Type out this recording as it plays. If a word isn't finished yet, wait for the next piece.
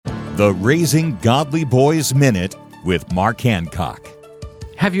The Raising Godly Boys Minute with Mark Hancock.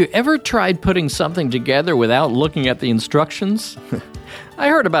 Have you ever tried putting something together without looking at the instructions? I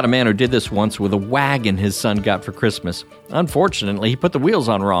heard about a man who did this once with a wagon his son got for Christmas. Unfortunately, he put the wheels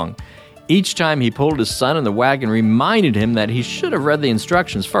on wrong. Each time he pulled, his son in the wagon reminded him that he should have read the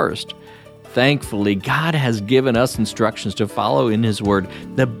instructions first. Thankfully, God has given us instructions to follow in His Word.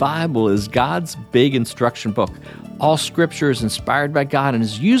 The Bible is God's big instruction book. All Scripture is inspired by God and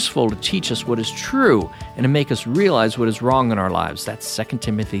is useful to teach us what is true and to make us realize what is wrong in our lives. That's 2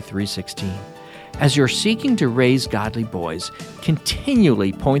 Timothy 3:16. As you're seeking to raise godly boys,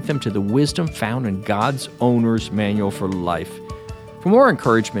 continually point them to the wisdom found in God's Owner's Manual for Life. For more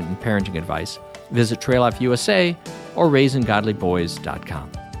encouragement and parenting advice, visit Trail Life USA or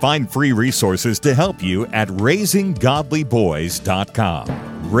RaisingGodlyBoys.com. Find free resources to help you at RaisingGodlyBoys.com.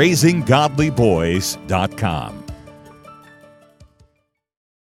 RaisingGodlyBoys.com.